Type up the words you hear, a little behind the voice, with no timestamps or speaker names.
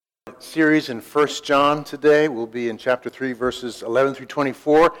series in 1 John today. We'll be in chapter 3, verses 11 through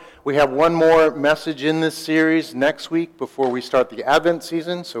 24. We have one more message in this series next week before we start the Advent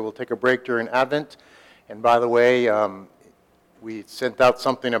season, so we'll take a break during Advent. And by the way, we sent out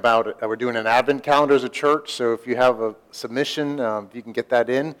something about we're doing an Advent calendar as a church, so if you have a submission, you can get that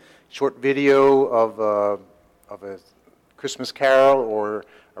in. Short video of a Christmas carol or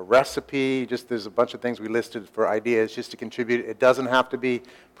a recipe, just there's a bunch of things we listed for ideas just to contribute. It doesn't have to be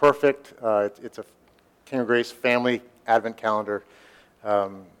perfect. It's a King of Grace family Advent calendar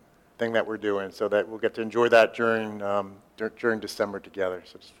thing that we're doing, so that we'll get to enjoy that during December together.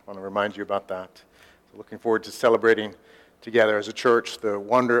 So just want to remind you about that. So looking forward to celebrating together as a church the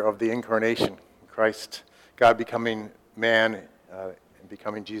wonder of the incarnation, Christ, God becoming man and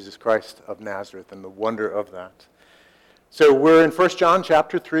becoming Jesus Christ of Nazareth, and the wonder of that. So we're in 1 John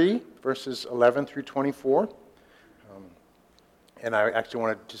chapter 3, verses 11 through 24. And I actually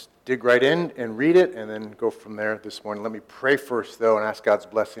want to just dig right in and read it and then go from there this morning. Let me pray first, though, and ask God's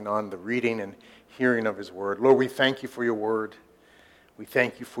blessing on the reading and hearing of his word. Lord, we thank you for your word. We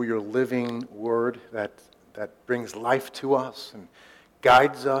thank you for your living word that brings life to us and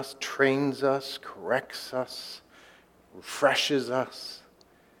guides us, trains us, corrects us, refreshes us.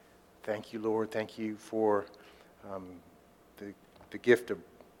 Thank you, Lord. Thank you for the gift of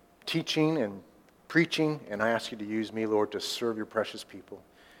teaching and preaching, and I ask you to use me, Lord, to serve your precious people,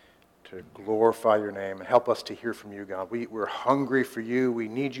 to glorify your name, and help us to hear from you, God. We're hungry for you. We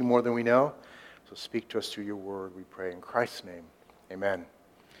need you more than we know, so speak to us through your word, we pray in Christ's name. Amen.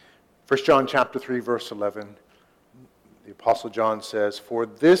 1 John chapter 3, verse 11, the Apostle John says, "For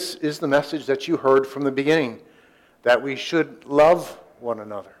this is the message that you heard from the beginning, that we should love one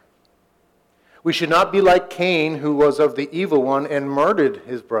another. We should not be like Cain, who was of the evil one and murdered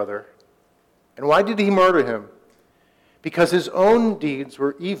his brother. And why did he murder him? Because his own deeds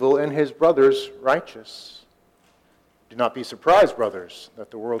were evil and his brother's righteous. Do not be surprised, brothers,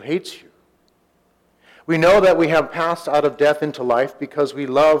 that the world hates you. We know that we have passed out of death into life because we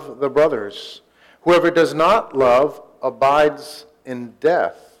love the brothers. Whoever does not love abides in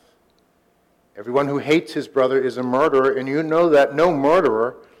death. Everyone who hates his brother is a murderer, and you know that no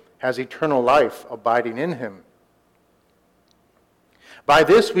murderer has eternal life abiding in him. By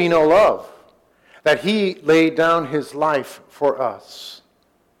this we know love, that he laid down his life for us.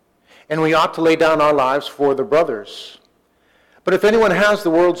 And we ought to lay down our lives for the brothers. But if anyone has the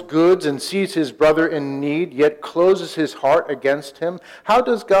world's goods and sees his brother in need, yet closes his heart against him, how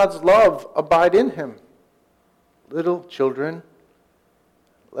does God's love abide in him? Little children,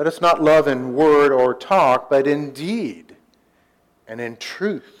 let us not love in word or talk, but in deed and in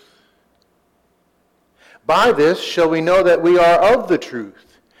truth. By this shall we know that we are of the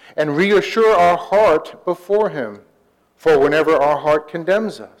truth, and reassure our heart before him. For whenever our heart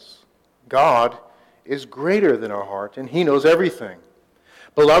condemns us, God is greater than our heart, and he knows everything.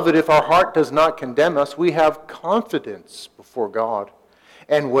 Beloved, if our heart does not condemn us, we have confidence before God,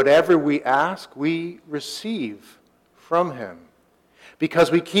 and whatever we ask, we receive from him,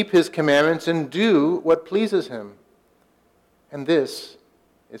 because we keep his commandments and do what pleases him. And this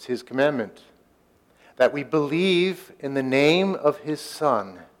is his commandment, that we believe in the name of his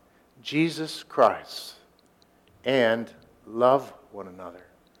Son, Jesus Christ, and love one another,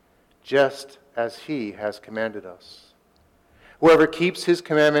 just as he has commanded us. Whoever keeps his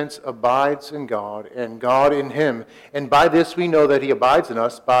commandments abides in God, and God in him. And by this we know that he abides in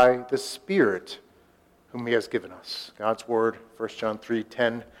us, by the Spirit whom he has given us. God's word, 1 John 3,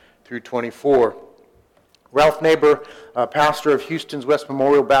 10 through 24. Ralph Neighbor, pastor of Houston's West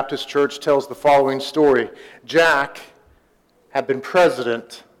Memorial Baptist Church, tells the following story. Jack had been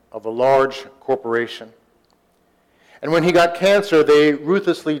president of a large corporation. And when he got cancer, they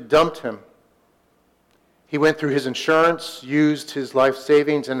ruthlessly dumped him. He went through his insurance, used his life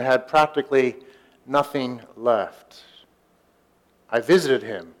savings, and had practically nothing left. I visited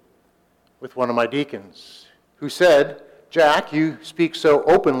him with one of my deacons, who said, "Jack, you speak so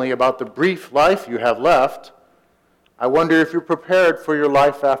openly about the brief life you have left. I wonder if you're prepared for your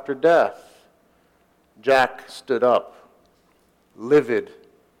life after death." Jack stood up, livid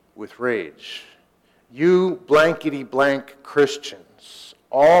with rage. "You blankety-blank Christians,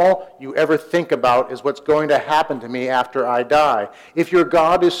 all you ever think about is what's going to happen to me after I die. If your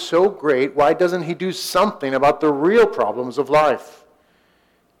God is so great, why doesn't he do something about the real problems of life?"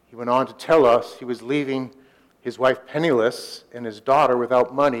 He went on to tell us he was leaving his wife penniless and his daughter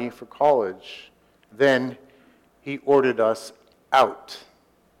without money for college. Then he ordered us out.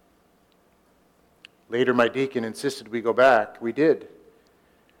 Later, my deacon insisted we go back. We did.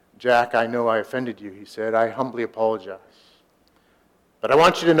 "Jack, I know I offended you," he said. "I humbly apologize. But I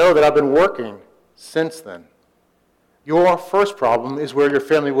want you to know that I've been working since then. Your first problem is where your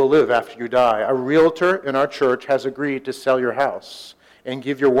family will live after you die. A realtor in our church has agreed to sell your house and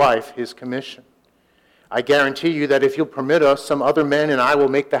give your wife his commission. I guarantee you that if you'll permit us, some other men and I will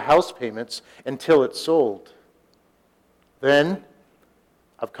make the house payments until it's sold. Then,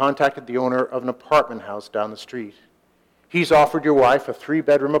 I've contacted the owner of an apartment house down the street. He's offered your wife a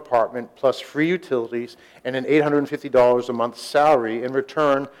 3-bedroom apartment plus free utilities and an $850 a month salary in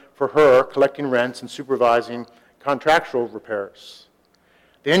return for her collecting rents and supervising contractual repairs.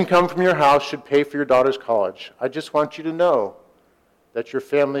 The income from your house should pay for your daughter's college. I just want you to know that your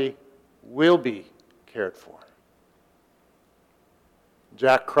family will be cared for.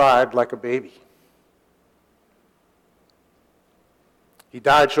 Jack cried like a baby. He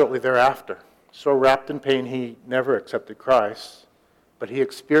died shortly thereafter, so wrapped in pain he never accepted Christ, but he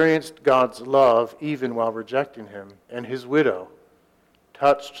experienced God's love even while rejecting him, and his widow,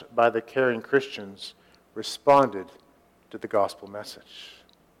 touched by the caring Christians, responded to the gospel message.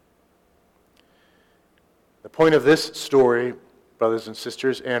 The point of this story, brothers and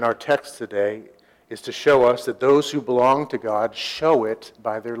sisters, and our text today is to show us that those who belong to God show it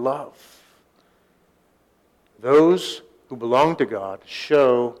by their love. Those who belong to God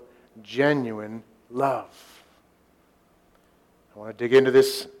show genuine love. I want to dig into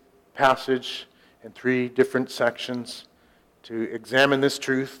this passage in 3 different sections to examine this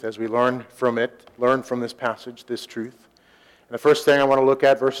truth as we learn from this passage, this truth. And the first thing I want to look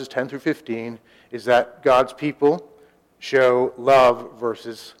at, verses 10 through 15, is that God's people show love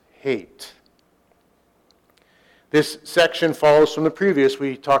versus hate. This section follows from the previous.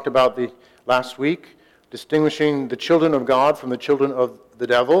 We talked about the last week, distinguishing the children of God from the children of the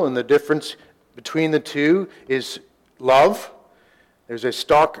devil, and the difference between the two is love. There's a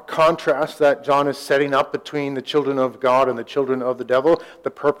stark contrast that John is setting up between the children of God and the children of the devil. The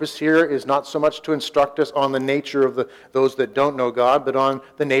purpose here is not so much to instruct us on the nature of those that don't know God, but on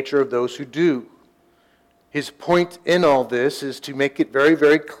the nature of those who do. His point in all this is to make it very,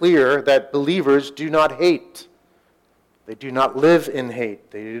 very clear that believers do not hate. They do not live in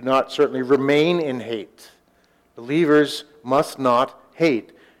hate. They do not certainly remain in hate. Believers must not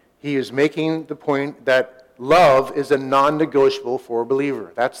hate. He is making the point that love is a non-negotiable for a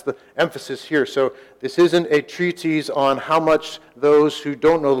believer. That's the emphasis here. So this isn't a treatise on how much those who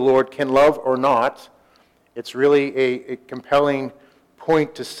don't know the Lord can love or not. It's really a compelling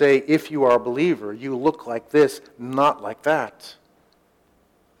point to say, if you are a believer, you look like this, not like that.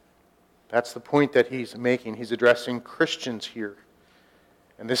 That's the point that he's making. He's addressing Christians here.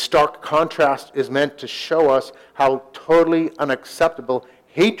 And this stark contrast is meant to show us how totally unacceptable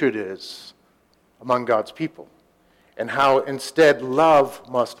hatred is among God's people, and how instead love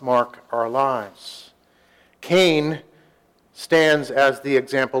must mark our lives. Cain stands as the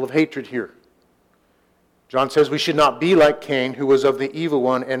example of hatred here. John says we should not be like Cain, who was of the evil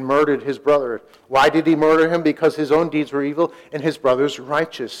one and murdered his brother. Why did he murder him? Because his own deeds were evil and his brother's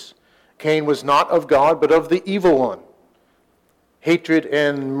righteous. Cain was not of God, but of the evil one. Hatred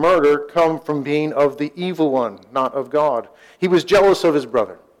and murder come from being of the evil one, not of God. He was jealous of his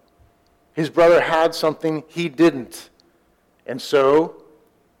brother. His brother had something he didn't. And so,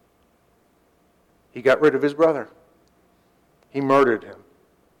 he got rid of his brother. He murdered him.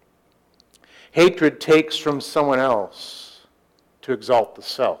 Hatred takes from someone else to exalt the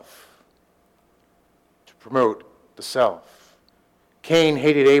self, to promote the self. Cain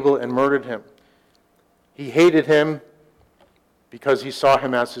hated Abel and murdered him. He hated him because he saw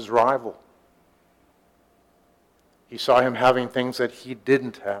him as his rival. He saw him having things that he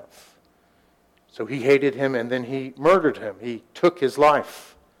didn't have. So he hated him, and then he murdered him. He took his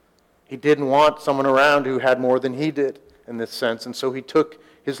life. He didn't want someone around who had more than he did in this sense, and so he took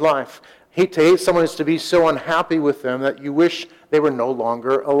his life. To hate someone is to be so unhappy with them that you wish they were no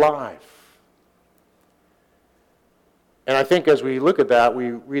longer alive. And I think as we look at that,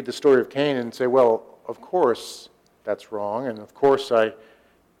 we read the story of Cain and say, well, of course that's wrong, and of course I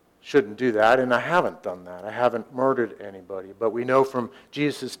shouldn't do that, and I haven't done that. I haven't murdered anybody. But we know from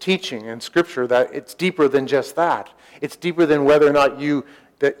Jesus' teaching in Scripture that it's deeper than just that. It's deeper than whether or not you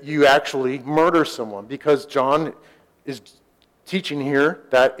actually murder someone, because John is teaching here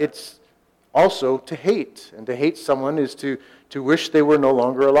that it's also to hate. And to hate someone is to wish they were no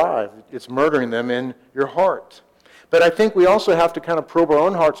longer alive. It's murdering them in your heart. But I think we also have to kind of probe our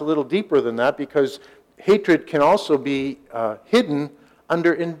own hearts a little deeper than that, because hatred can also be hidden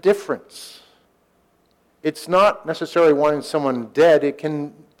under indifference. It's not necessarily wanting someone dead. It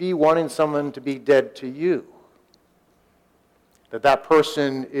can be wanting someone to be dead to you. That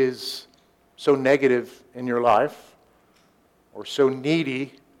person is so negative in your life or so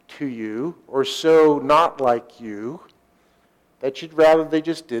needy to you or so not like you that you'd rather they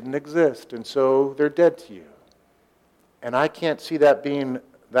just didn't exist, and so they're dead to you. And I can't see that being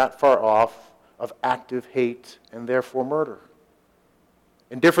that far off of active hate and therefore murder.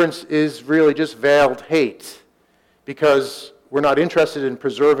 Indifference is really just veiled hate, because we're not interested in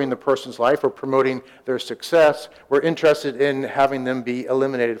preserving the person's life or promoting their success. We're interested in having them be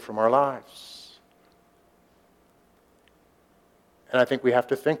eliminated from our lives. And I think we have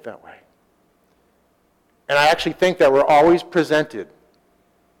to think that way. And I actually think that we're always presented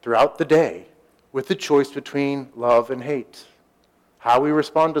throughout the day with the choice between love and hate. How we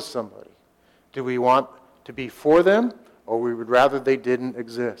respond to somebody. Do we want to be for them, or we would rather they didn't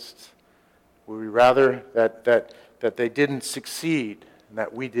exist? Would we rather that they didn't succeed and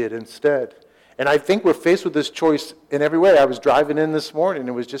that we did instead? And I think we're faced with this choice in every way. I was driving in this morning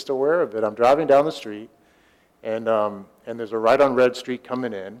and was just aware of it. I'm driving down the street, and there's a right on Red Street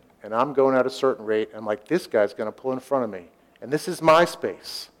coming in, and I'm going at a certain rate. I'm like, this guy's going to pull in front of me. And this is my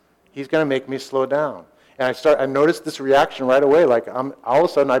space. He's going to make me slow down. And I noticed this reaction right away, like all of a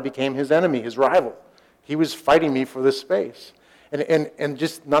sudden I became his enemy, his rival. He was fighting me for this space. And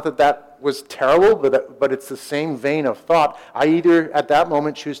just, not that was terrible, but it's the same vein of thought. I either, at that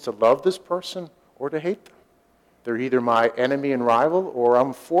moment, choose to love this person or to hate them. They're either my enemy and rival, or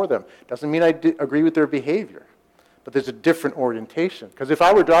I'm for them. Doesn't mean I agree with their behavior, but there's a different orientation. Because if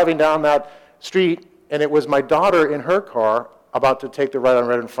I were driving down that street and it was my daughter in her car about to take the right on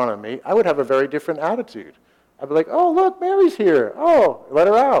red in front of me, I would have a very different attitude. I'd be like, oh, look, Mary's here. Oh, let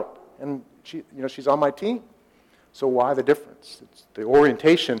her out. And she's on my team. So why the difference? It's the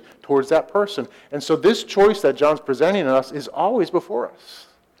orientation towards that person. And so this choice that John's presenting to us is always before us.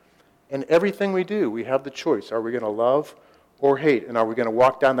 In everything we do, we have the choice. Are we going to love or hate? And are we going to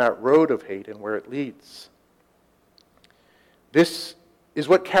walk down that road of hate and where it leads? This is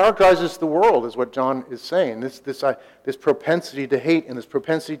what characterizes the world, is what John is saying. This propensity to hate and this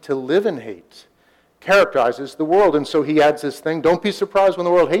propensity to live in hate characterizes the world. And so he adds this thing, don't be surprised when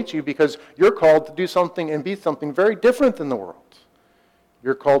the world hates you, because you're called to do something and be something very different than the world.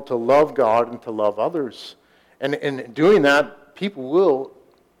 You're called to love God and to love others. And in doing that, people will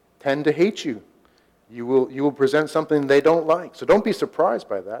tend to hate you. You will present something they don't like. So don't be surprised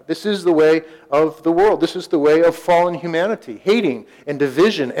by that. This is the way of the world. This is the way of fallen humanity. Hating and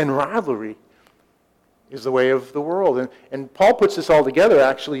division and rivalry is the way of the world. And Paul puts this all together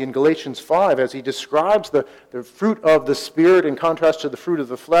actually in Galatians 5 as he describes the fruit of the Spirit in contrast to the fruit of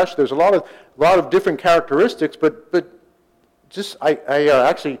the flesh. There's a lot of different characteristics, but just I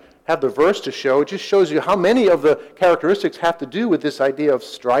actually have the verse to show. It just shows you how many of the characteristics have to do with this idea of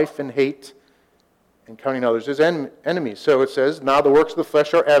strife and hate and counting others as enemies. So it says, now the works of the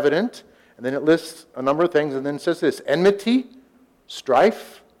flesh are evident, and then it lists a number of things, and then it says this: enmity,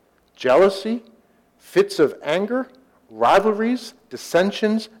 strife, jealousy, fits of anger, rivalries,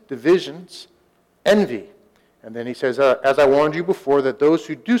 dissensions, divisions, envy. And then he says, as I warned you before, that those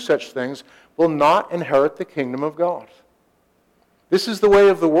who do such things will not inherit the kingdom of God. This is the way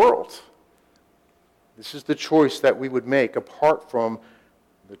of the world. This is the choice that we would make apart from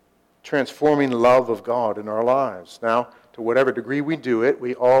the transforming love of God in our lives. Now, to whatever degree we do it,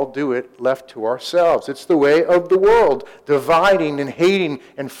 we all do it left to ourselves. It's the way of the world, dividing and hating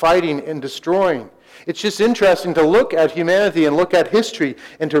and fighting and destroying. It's just interesting to look at humanity and look at history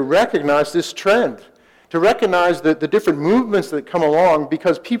and to recognize this trend, to recognize the different movements that come along.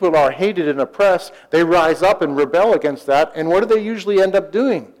 Because people are hated and oppressed, they rise up and rebel against that, and what do they usually end up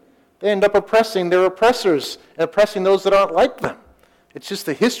doing? They end up oppressing their oppressors and oppressing those that aren't like them. It's just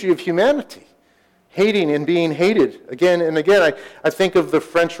the history of humanity, hating and being hated again and again. I think of the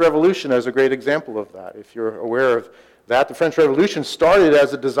French Revolution as a great example of that, if you're aware of that. The French Revolution started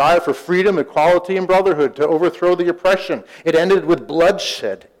as a desire for freedom, equality, and brotherhood to overthrow the oppression. It ended with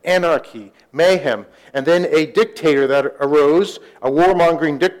bloodshed, anarchy, mayhem, and then a dictator that arose, a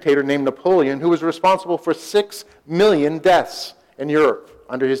warmongering dictator named Napoleon, who was responsible for 6 million deaths in Europe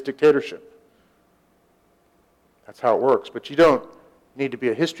under his dictatorship. That's how it works. But you don't need to be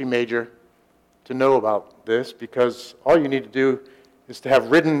a history major to know about this, because all you need to do is to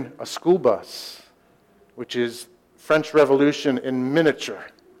have ridden a school bus, which is French Revolution in miniature,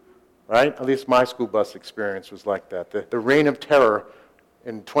 right? At least my school bus experience was like that. The reign of terror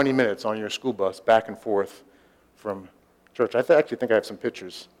in 20 minutes on your school bus back and forth from church. I actually think I have some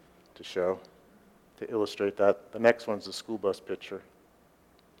pictures to show to illustrate that. The next one's the school bus picture.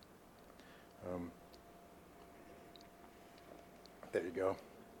 There you go.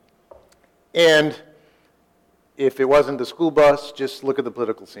 And if it wasn't the school bus, just look at the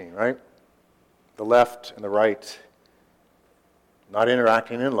political scene, right? The left and the right Not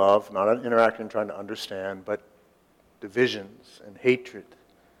interacting in love, not interacting trying to understand, but divisions and hatred.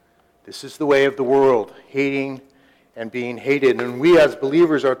 This is the way of the world, hating and being hated. And we as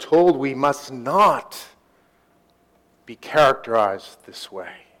believers are told we must not be characterized this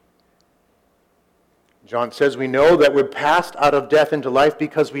way. John says we know that we're passed out of death into life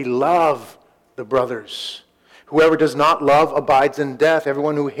because we love the brothers. Whoever does not love abides in death.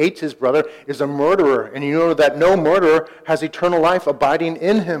 Everyone who hates his brother is a murderer. And you know that no murderer has eternal life abiding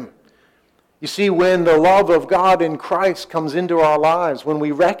in him. You see, when the love of God in Christ comes into our lives, when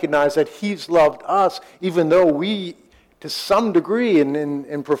we recognize that he's loved us, even though we, to some degree,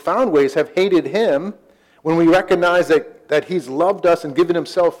 in profound ways, have hated him, when we recognize that he's loved us and given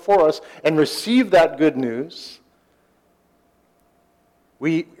himself for us and receive that good news,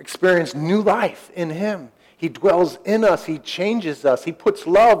 we experience new life in him. He dwells in us. He changes us. He puts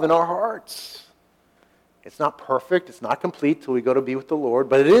love in our hearts. It's not perfect. It's not complete till we go to be with the Lord,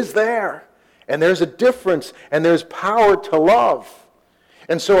 but it is there. And there's a difference, and there's power to love.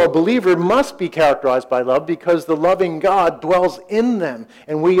 And so a believer must be characterized by love because the loving God dwells in them.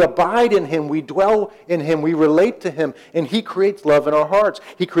 And we abide in him. We dwell in him. We relate to him. And he creates love in our hearts.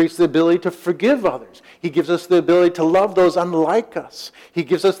 He creates the ability to forgive others. He gives us the ability to love those unlike us. He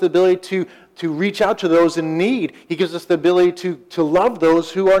gives us the ability to reach out to those in need. He gives us the ability to love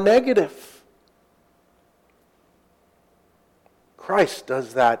those who are negative. Christ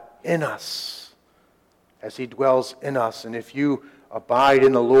does that in us as he dwells in us. And if you abide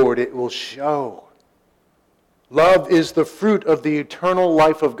in the Lord, it will show. Love is the fruit of the eternal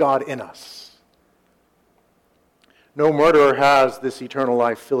life of God in us. No murderer has this eternal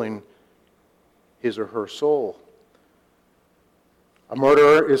life filling his or her soul. A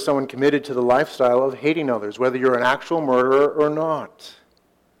murderer is someone committed to the lifestyle of hating others, whether you're an actual murderer or not.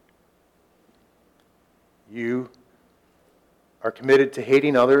 You are committed to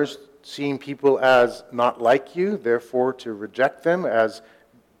hating others, seeing people as not like you, therefore to reject them as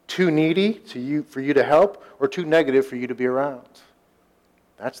too needy for you to help, or too negative for you to be around.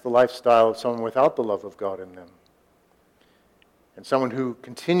 That's the lifestyle of someone without the love of God in them. And someone who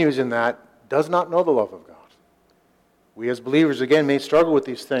continues in that does not know the love of God. We as believers, again, may struggle with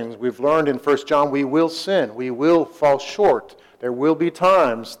these things. We've learned in 1 John we will sin. We will fall short. There will be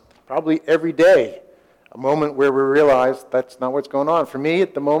times, probably every day, a moment where we realize that's not what's going on. For me,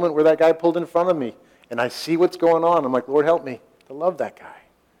 at the moment where that guy pulled in front of me and I see what's going on, I'm like, Lord, help me to love that guy.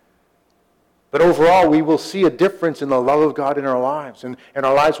 But overall, we will see a difference in the love of God in our lives. And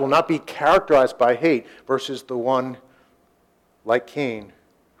our lives will not be characterized by hate versus the one like Cain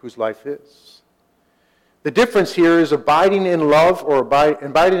whose life is. The difference here is abiding in love or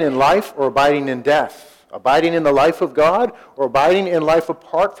abiding in life or abiding in death. Abiding in the life of God or abiding in life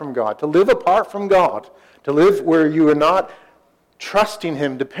apart from God. To live apart from God, to live where you are not trusting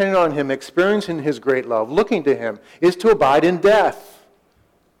him, depending on him, experiencing his great love, looking to him, is to abide in death.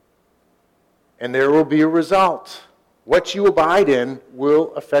 And there will be a result. What you abide in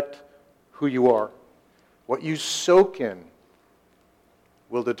will affect who you are. What you soak in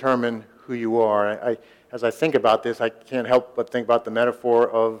will determine who you are. As I think about this, I can't help but think about the metaphor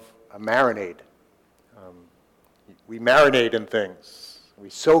of a marinade. We marinate in things. We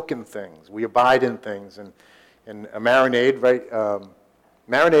soak in things. We abide in things. And a marinade, right?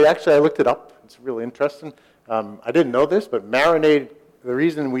 Marinade, actually, I looked it up. It's really interesting. I didn't know this, but marinade, the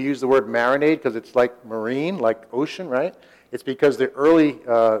reason we use the word marinade, because it's like marine, like ocean, right? It's because the early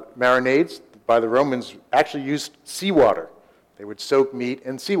marinades by the Romans actually used seawater. They would soak meat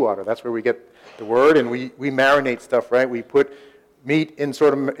in seawater. That's where we get the word, and we marinate stuff, right? We put meat in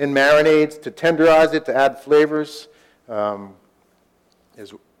marinades to tenderize it, to add flavors. We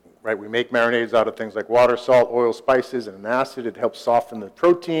make marinades out of things like water, salt, oil, spices, and an acid. It helps soften the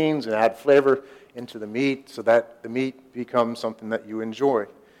proteins and add flavor into the meat so that the meat becomes something that you enjoy.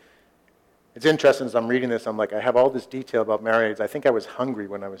 It's interesting, as I'm reading this, I'm like, I have all this detail about marinades. I think I was hungry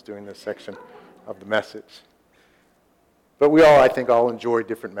when I was doing this section of the message. But we all, I think, enjoy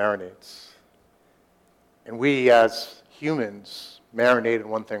different marinades. And we, as humans, marinate in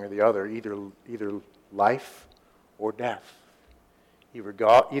one thing or the other, either life or death. Either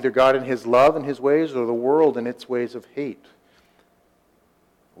God in his love and his ways, or the world in its ways of hate.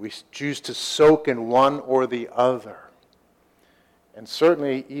 We choose to soak in one or the other. And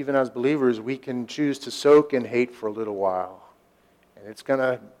certainly, even as believers, we can choose to soak in hate for a little while. And it's going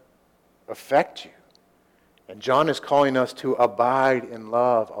to affect you. And John is calling us to abide in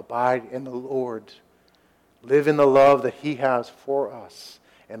love, abide in the Lord. Live in the love that he has for us,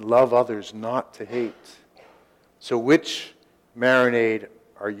 and love others, not to hate. So which marinade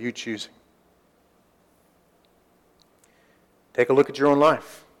are you choosing? Take a look at your own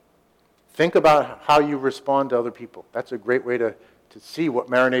life. Think about how you respond to other people. That's a great way to see what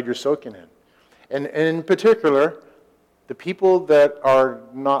marinade you're soaking in. And in particular, the people that are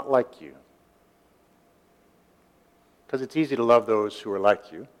not like you. Because it's easy to love those who are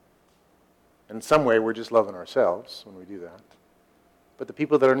like you. In some way, we're just loving ourselves when we do that. But the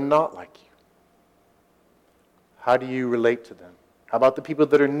people that are not like you, how do you relate to them? How about the people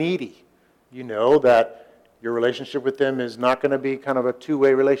that are needy? You know that your relationship with them is not going to be kind of a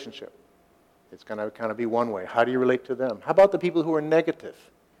two-way relationship. It's going to kind of be one way. How do you relate to them? How about the people who are negative?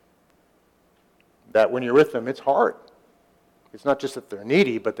 That when you're with them, it's hard. It's not just that they're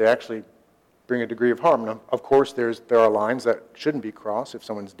needy, but they actually bring a degree of harm. Now, of course, there are lines that shouldn't be crossed. If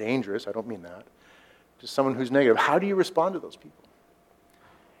someone's dangerous, I don't mean that. Just someone who's negative. How do you respond to those people?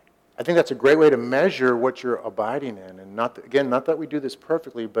 I think that's a great way to measure what you're abiding in. And not that we do this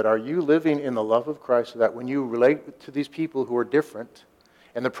perfectly, but are you living in the love of Christ so that when you relate to these people who are different,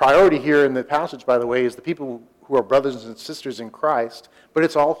 and the priority here in the passage, by the way, is the people who are brothers and sisters in Christ, but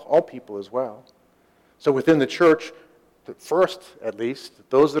it's all people as well. So within the church, first, at least,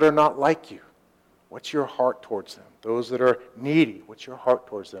 those that are not like you, what's your heart towards them? Those that are needy, what's your heart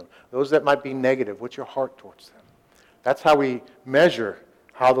towards them? Those that might be negative, what's your heart towards them? That's how we measure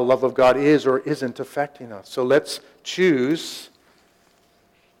how the love of God is or isn't affecting us. So let's choose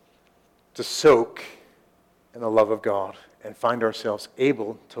to soak in the love of God and find ourselves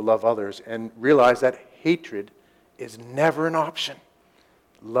able to love others and realize that hatred is never an option.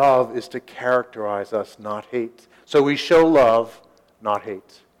 Love is to characterize us, not hate. So we show love, not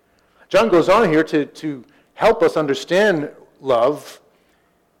hate. John goes on here to help us understand love.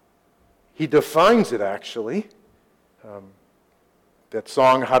 He defines it, actually. That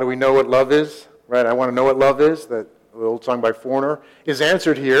song, How Do We Know What Love Is? Right, I Want to Know What Love Is, that old song by Foreigner, is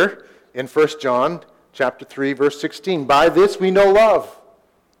answered here in 1 John chapter 3, verse 16. By this we know love,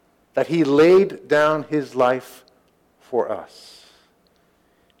 that he laid down his life for us.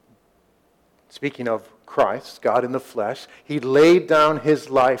 Speaking of Christ, God in the flesh, he laid down his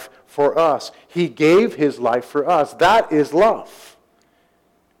life for us. He gave his life for us. That is love.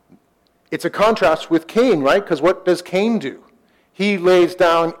 It's a contrast with Cain, right? Because what does Cain do? He lays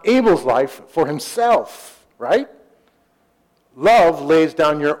down Abel's life for himself, right? Love lays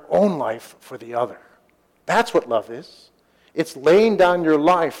down your own life for the other. That's what love is. It's laying down your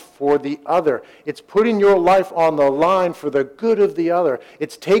life for the other. It's putting your life on the line for the good of the other.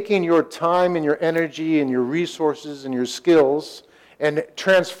 It's taking your time and your energy and your resources and your skills and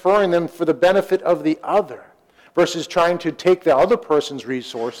transferring them for the benefit of the other versus trying to take the other person's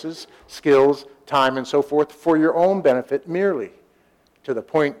resources, skills, time, and so forth for your own benefit merely, to the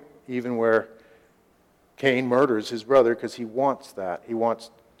point even where Cain murders his brother because he wants that. He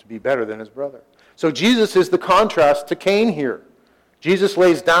wants to be better than his brother. So Jesus is the contrast to Cain here. Jesus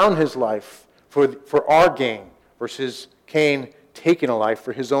lays down his life for our gain versus Cain taking a life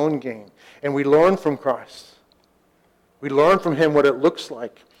for his own gain. And we learn from Christ. We learn from him what it looks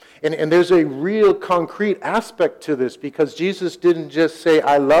like. And there's a real concrete aspect to this because Jesus didn't just say,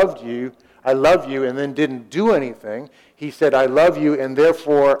 I love you, and then didn't do anything. He said, I love you, and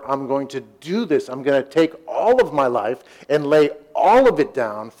therefore I'm going to do this. I'm going to take all of my life and lay all of it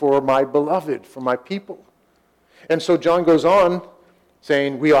down for my beloved, for my people. And so John goes on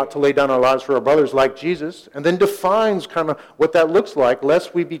saying we ought to lay down our lives for our brothers like Jesus, and then defines kind of what that looks like,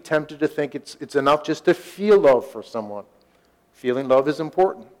 lest we be tempted to think it's enough just to feel love for someone. Feeling love is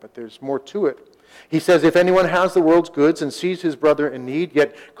important, but there's more to it. He says, if anyone has the world's goods and sees his brother in need,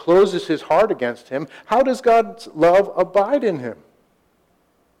 yet closes his heart against him, how does God's love abide in him?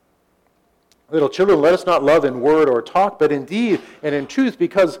 Little children, let us not love in word or talk, but in deed and in truth,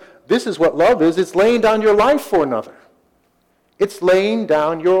 because this is what love is. It's laying down your life for another. It's laying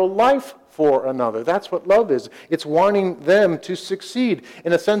down your life for another. That's what love is. It's wanting them to succeed.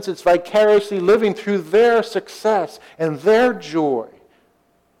 In a sense, it's vicariously living through their success and their joy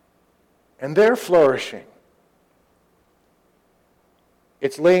and their flourishing.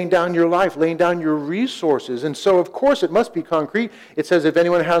 It's laying down your life, laying down your resources. And so, of course, it must be concrete. It says, if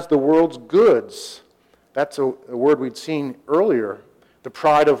anyone has the world's goods, that's a word we'd seen earlier, the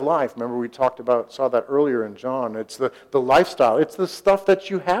pride of life. Remember we saw that earlier in John. It's the lifestyle. It's the stuff that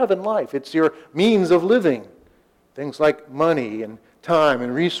you have in life. It's your means of living. Things like money and time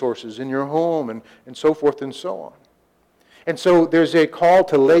and resources in your home and so forth and so on. And so there's a call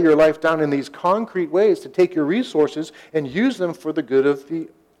to lay your life down in these concrete ways, to take your resources and use them for the good of the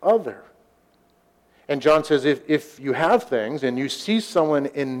other. And John says if you have things and you see someone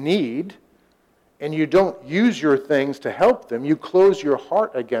in need and you don't use your things to help them, you close your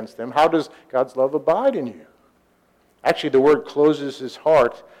heart against them, how does God's love abide in you? Actually, the word closes his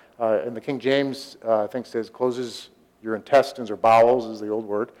heart, in the King James, I think says closes your intestines or bowels is the old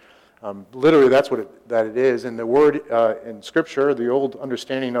word. Literally, that's what that it is. And the word in Scripture, the old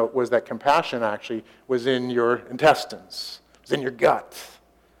understanding was that compassion actually was in your intestines, it was in your gut.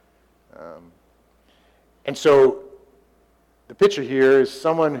 And so the picture here is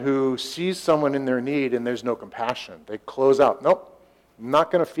someone who sees someone in their need and there's no compassion. They close out. Nope, I'm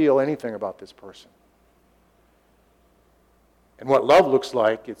not going to feel anything about this person. And what love looks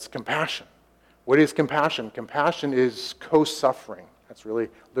like, it's compassion. What is compassion? Compassion is co-suffering. That's really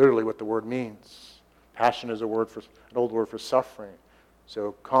literally what the word means. Passion is an old word for suffering.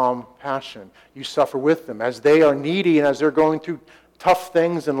 So compassion. You suffer with them as they are needy and as they're going through tough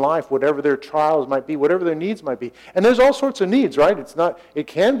things in life, whatever their trials might be, whatever their needs might be. And there's all sorts of needs, right? It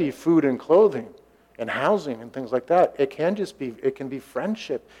can be food and clothing and housing and things like that. It can be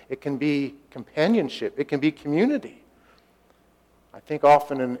friendship. It can be companionship. It can be community. I think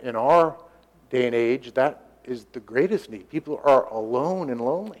often in our day and age, that is the greatest need. People are alone and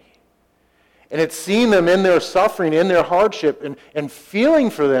lonely. And it's seeing them in their suffering, in their hardship, and feeling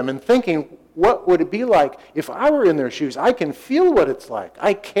for them and thinking, what would it be like if I were in their shoes? I can feel what it's like.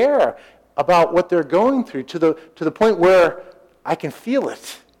 I care about what they're going through to the point where I can feel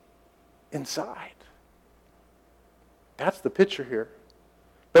it inside. That's the picture here.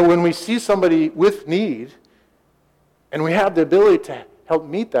 But when we see somebody with need, and we have the ability to help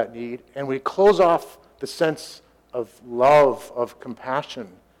meet that need, and we close off the sense of love, of compassion,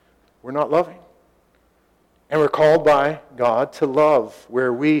 we're not loving. And we're called by God to love,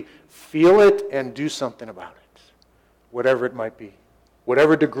 where we feel it and do something about it, whatever it might be,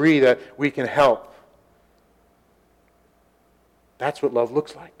 whatever degree that we can help. That's what love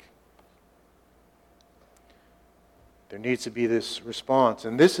looks like. There needs to be this response,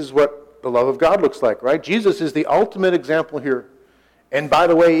 and this is what the love of God looks like, right? Jesus is the ultimate example here. And by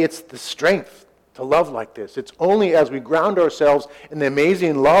the way, it's the strength to love like this. It's only as we ground ourselves in the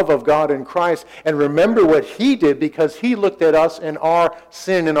amazing love of God in Christ and remember what He did, because He looked at us in our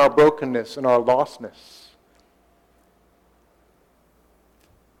sin and our brokenness and our lostness.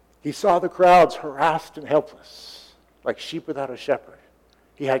 He saw the crowds harassed and helpless, like sheep without a shepherd.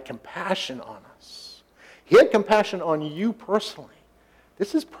 He had compassion on us. He had compassion on you personally.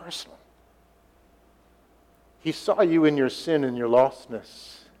 This is personal. He saw you in your sin and your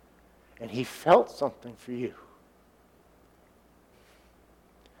lostness, and He felt something for you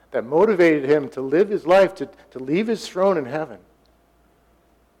that motivated Him to live His life, to leave His throne in heaven,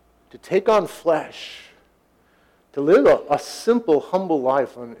 to take on flesh, to live a simple, humble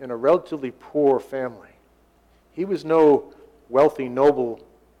life in a relatively poor family. He was no wealthy noble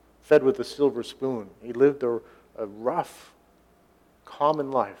fed with a silver spoon. He lived a rough, common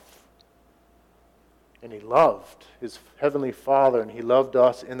life. And He loved His Heavenly Father, and He loved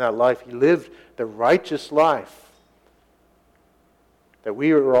us in that life. He lived the righteous life that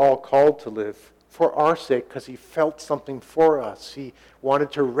we are all called to live for our sake, because He felt something for us. He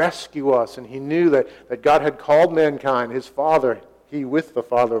wanted to rescue us, and He knew that God had called mankind, His Father, He with the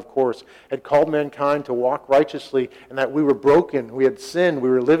Father, of course, had called mankind to walk righteously, and that we were broken, we had sinned, we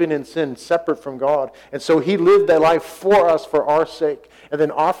were living in sin, separate from God. And so He lived that life for us, for our sake, and then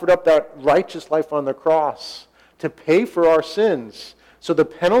offered up that righteous life on the cross to pay for our sins, so the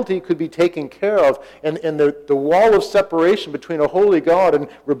penalty could be taken care of, and the wall of separation between a holy God and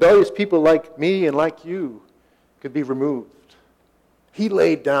rebellious people like me and like you could be removed. He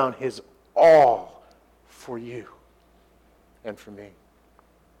laid down His all for you and for me.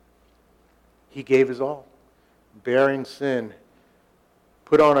 He gave His all, bearing sin,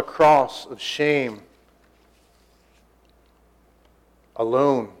 put on a cross of shame,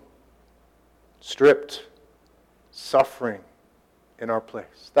 alone, stripped, suffering in our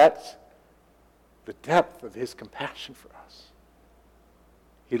place. That's the depth of His compassion for us.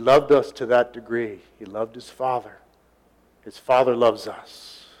 He loved us to that degree. He loved His Father. His Father loves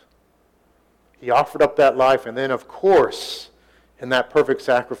us. He offered up that life, and then, of course, in that perfect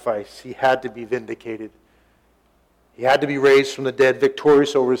sacrifice, He had to be vindicated. He had to be raised from the dead,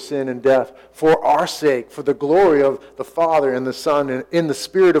 victorious over sin and death, for our sake, for the glory of the Father and the Son, and in the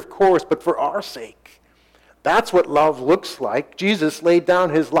Spirit, of course, but for our sake. That's what love looks like. Jesus laid down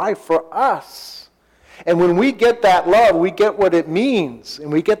His life for us. And when we get that love, we get what it means,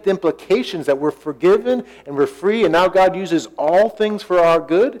 and we get the implications that we're forgiven and we're free, and now God uses all things for our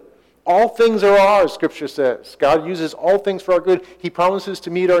good. All things are ours, Scripture says. God uses all things for our good. He promises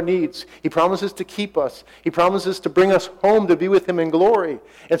to meet our needs. He promises to keep us. He promises to bring us home to be with Him in glory.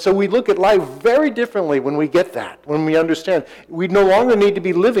 And so we look at life very differently when we get that, when we understand. We no longer need to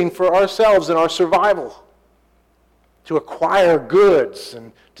be living for ourselves and our survival. to acquire goods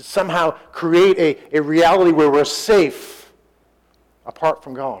and to somehow create a reality where we're safe apart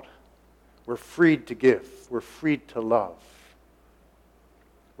from God. We're freed to give. We're freed to love.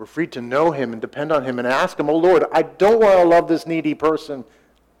 We're free to know Him and depend on Him and ask Him, oh Lord, I don't want to love this needy person.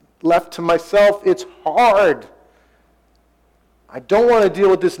 Left to myself, it's hard. I don't want to deal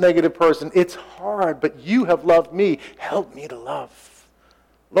with this negative person. It's hard, but you have loved me. Help me to love.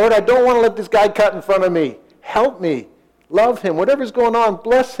 Lord, I don't want to let this guy cut in front of me. Help me. Love him. Whatever's going on,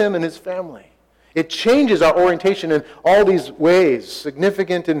 bless him and his family. It changes our orientation in all these ways,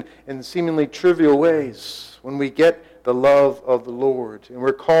 significant and seemingly trivial ways, when we get the love of the Lord. And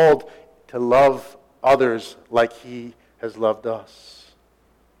we're called to love others like He has loved us.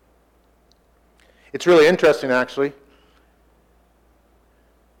 It's really interesting, actually.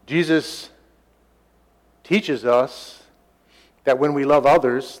 Jesus teaches us that when we love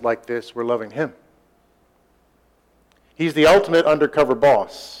others like this, we're loving Him. He's the ultimate undercover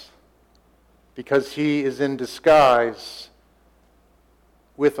boss because He is in disguise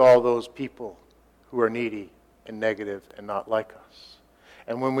with all those people who are needy and negative and not like us.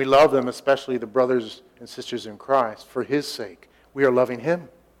 And when we love them, especially the brothers and sisters in Christ, for His sake, we are loving Him.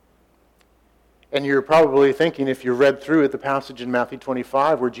 And you're probably thinking, if you read through it, the passage in Matthew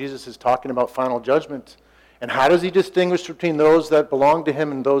 25 where Jesus is talking about final judgment, and how does He distinguish between those that belong to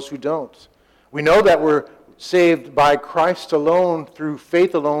Him and those who don't? We know that we're saved by Christ alone, through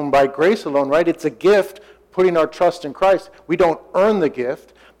faith alone, by grace alone, right? It's a gift, putting our trust in Christ. We don't earn the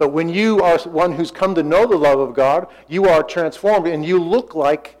gift, but when you are one who's come to know the love of God, you are transformed and you look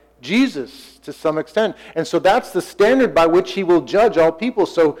like Jesus to some extent. And so that's the standard by which He will judge all people.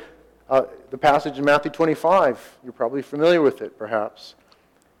 So the passage in Matthew 25, you're probably familiar with it, perhaps.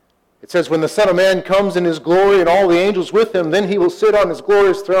 It says, when the Son of Man comes in His glory and all the angels with Him, then He will sit on His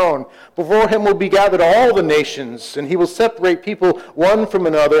glorious throne. Before Him will be gathered all the nations, and He will separate people one from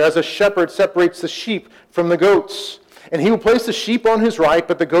another, as a shepherd separates the sheep from the goats. And He will place the sheep on His right,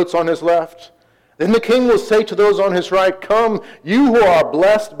 but the goats on His left. Then the King will say to those on His right, come, you who are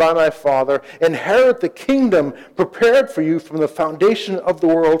blessed by my Father, inherit the kingdom prepared for you from the foundation of the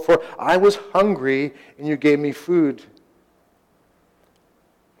world. For I was hungry, and you gave me food.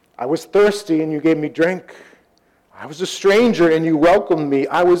 I was thirsty, and you gave me drink. I was a stranger, and you welcomed me.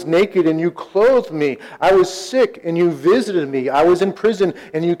 I was naked, and you clothed me. I was sick, and you visited me. I was in prison,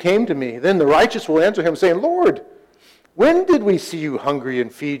 and you came to me. Then the righteous will answer Him, saying, Lord, when did we see you hungry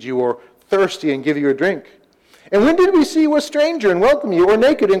and feed you, or thirsty and give you a drink? And when did we see you a stranger and welcome you, or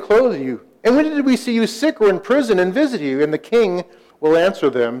naked and clothe you? And when did we see you sick or in prison and visit you? And the King will answer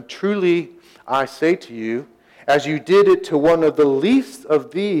them, truly I say to you, as you did it to one of the least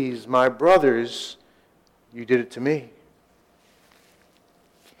of these, my brothers, you did it to me.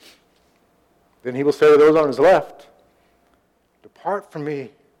 Then He will say to those on His left, depart from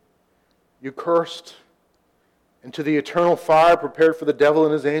me, you cursed, into the eternal fire prepared for the devil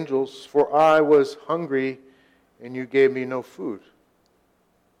and his angels. For I was hungry, and you gave me no food.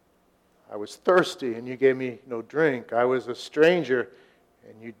 I was thirsty, and you gave me no drink. I was a stranger,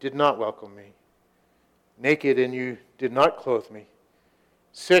 and you did not welcome me. Naked, and you did not clothe me.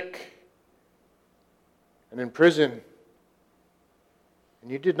 Sick, and in prison, and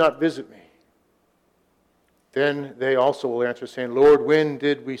you did not visit me. Then they also will answer, saying, Lord, when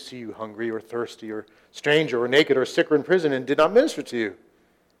did we see you hungry or thirsty or stranger or naked or sick or in prison and did not minister to you?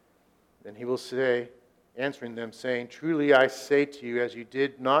 Then He will say, answering them, saying, truly I say to you, as you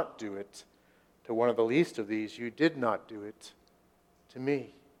did not do it to one of the least of these, you did not do it to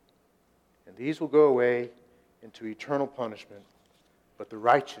me. And these will go away into eternal punishment, but the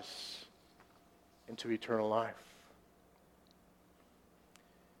righteous into eternal life.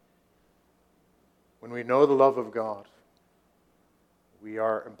 When we know the love of God, we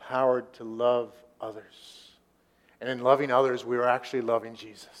are empowered to love others. And in loving others, we are actually loving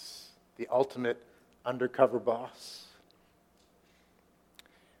Jesus, the ultimate undercover boss.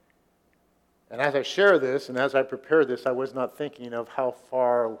 And as I share this, and as I prepare this, I was not thinking of how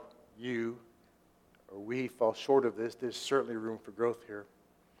far you or we fall short of this. There's certainly room for growth here.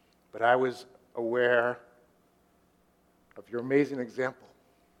 But I was aware of your amazing example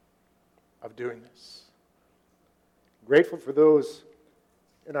of doing this. Grateful for those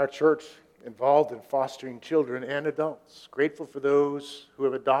in our church involved in fostering children and adults. Grateful for those who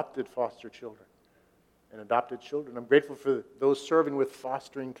have adopted foster children and adopted children. I'm grateful for those serving with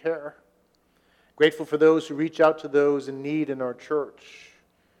fostering care. Grateful for those who reach out to those in need in our church.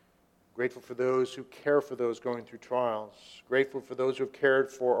 Grateful for those who care for those going through trials. Grateful for those who have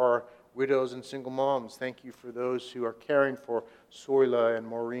cared for our widows and single moms. Thank you for those who are caring for Soila and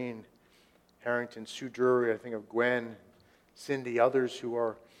Maureen Harrington, Sue Drury, I think of Gwen, Cindy, others who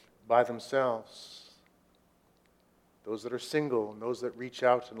are by themselves. Those that are single and those that reach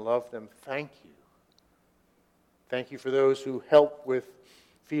out and love them, thank you. Thank you for those who help with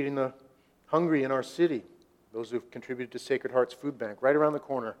feeding the hungry in our city. Those who have contributed to Sacred Heart's Food Bank right around the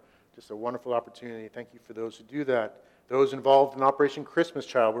corner. Just a wonderful opportunity. Thank you for those who do that. Those involved in Operation Christmas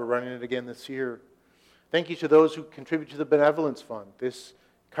Child. We're running it again this year. Thank you to those who contribute to the Benevolence Fund.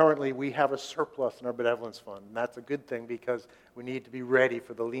 Currently, we have a surplus in our Benevolence Fund. And that's a good thing because we need to be ready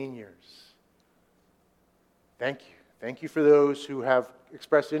for the lean years. Thank you. Thank you for those who have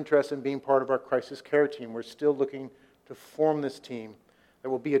expressed interest in being part of our crisis care team. We're still looking to form this team.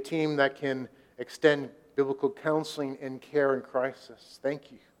 There will be a team that can extend biblical counseling and care in crisis.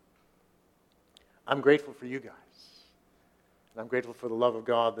 Thank you. I'm grateful for you guys. And I'm grateful for the love of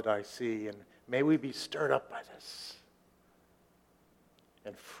God that I see. And may we be stirred up by this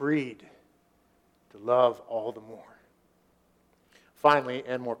and freed to love all the more. Finally,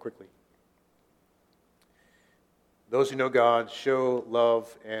 and more quickly, those who know God show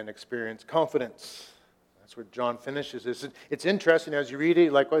love and experience confidence. That's where John finishes this. It's interesting as you read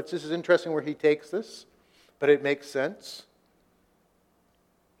it, like, well, this is interesting where he takes this, but it makes sense.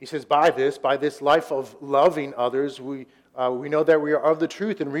 He says, by this life of loving others, we know that we are of the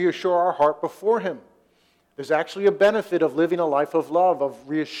truth and reassure our heart before Him. There's actually a benefit of living a life of love, of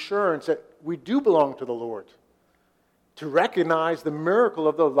reassurance that we do belong to the Lord. To recognize the miracle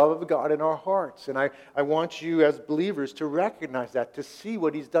of the love of God in our hearts. And I want you as believers to recognize that, to see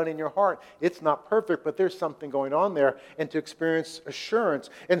what He's done in your heart. It's not perfect, but there's something going on there, and to experience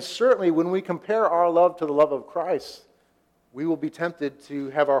assurance. And certainly when we compare our love to the love of Christ, we will be tempted to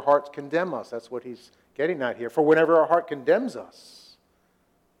have our hearts condemn us. That's what he's getting at here. For whenever our heart condemns us,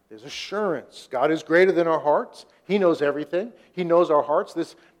 there's assurance. God is greater than our hearts. He knows everything. He knows our hearts.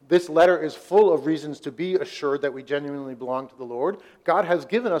 This letter is full of reasons to be assured that we genuinely belong to the Lord. God has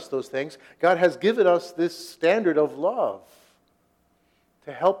given us those things. God has given us this standard of love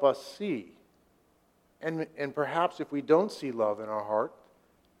to help us see. And perhaps if we don't see love in our heart,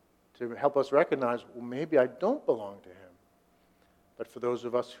 to help us recognize, well, maybe I don't belong to Him. But for those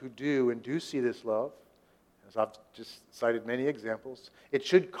of us who do and do see this love, as I've just cited many examples, it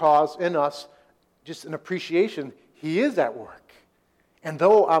should cause in us just an appreciation. He is at work. And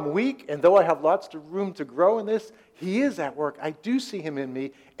though I'm weak, and though I have lots of room to grow in this, He is at work. I do see Him in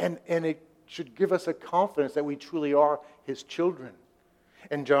me, and it should give us a confidence that we truly are His children.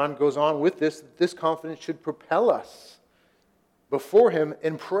 And John goes on with this confidence should propel us before Him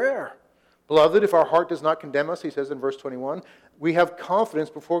in prayer. Beloved, if our heart does not condemn us, he says in verse 21, we have confidence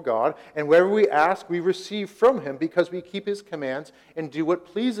before God, and wherever we ask, we receive from Him because we keep His commands and do what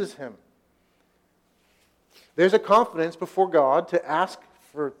pleases Him. There's a confidence before God to ask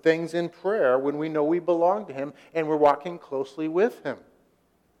for things in prayer when we know we belong to Him and we're walking closely with Him.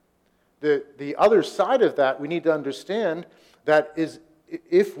 The other side of that we need to understand that is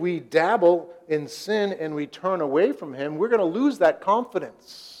if we dabble in sin and we turn away from Him, we're going to lose that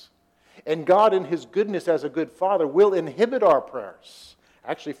confidence. And God, in His goodness as a good Father, will inhibit our prayers.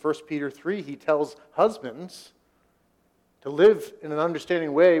 Actually, 1 Peter 3, he tells husbands to live in an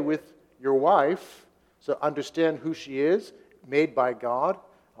understanding way with your wife, so understand who she is, made by God,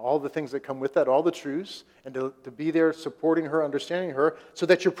 all the things that come with that, all the truths, and to be there supporting her, understanding her, so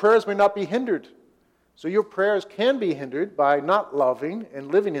that your prayers may not be hindered. So your prayers can be hindered by not loving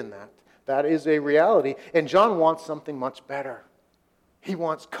and living in that. That is a reality. And John wants something much better. He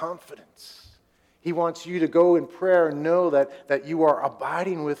wants confidence. He wants you to go in prayer and know that you are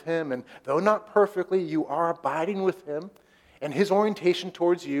abiding with Him. And though not perfectly, you are abiding with Him. And His orientation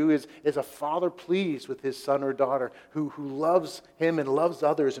towards you is a father pleased with his son or daughter who loves Him and loves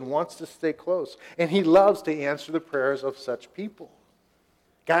others and wants to stay close. And He loves to answer the prayers of such people.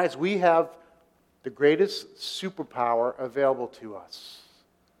 Guys, we have the greatest superpower available to us.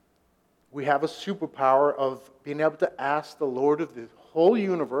 We have a superpower of being able to ask the Lord of the whole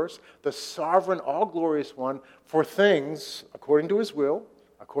universe, the sovereign, all-glorious one, for things according to His will,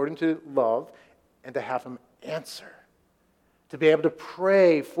 according to love, and to have Him answer. To be able to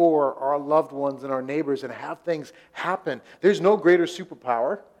pray for our loved ones and our neighbors and have things happen. There's no greater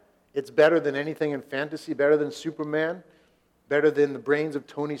superpower. It's better than anything in fantasy, better than Superman, better than the brains of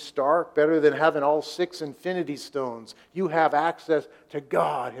Tony Stark, better than having all 6 Infinity Stones. You have access to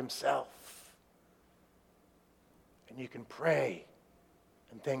God Himself. And you can pray,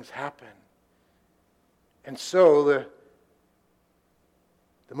 and things happen. And so the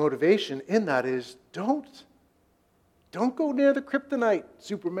motivation in that is don't go near the kryptonite,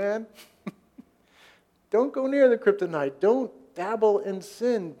 Superman. Don't go near the kryptonite. Don't dabble in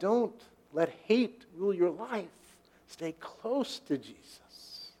sin. Don't let hate rule your life. Stay close to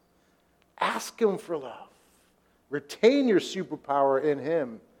Jesus. Ask him for love. Retain your superpower in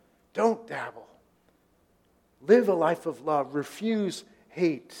him. Don't dabble. Live a life of love. Refuse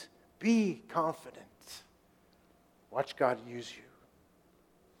hate. Be confident. Watch God use you.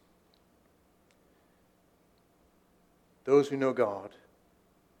 Those who know God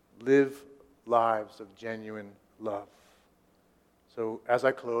live lives of genuine love. So as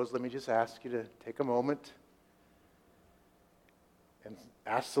I close, let me just ask you to take a moment and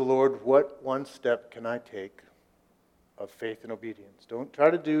ask the Lord, what one step can I take of faith and obedience? Don't try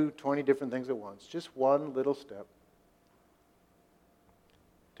to do 20 different things at once. Just one little step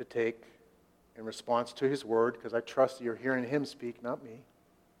to take in response to his word, because I trust that you're hearing him speak, not me.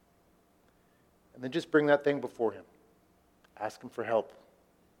 And then just bring that thing before him. Ask him for help.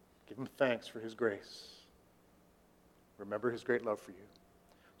 Give him thanks for his grace. Remember his great love for you.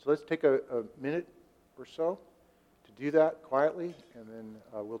 So let's take a minute or so to do that quietly, and then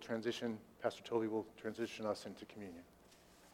we'll transition. Pastor Toby will transition us into communion.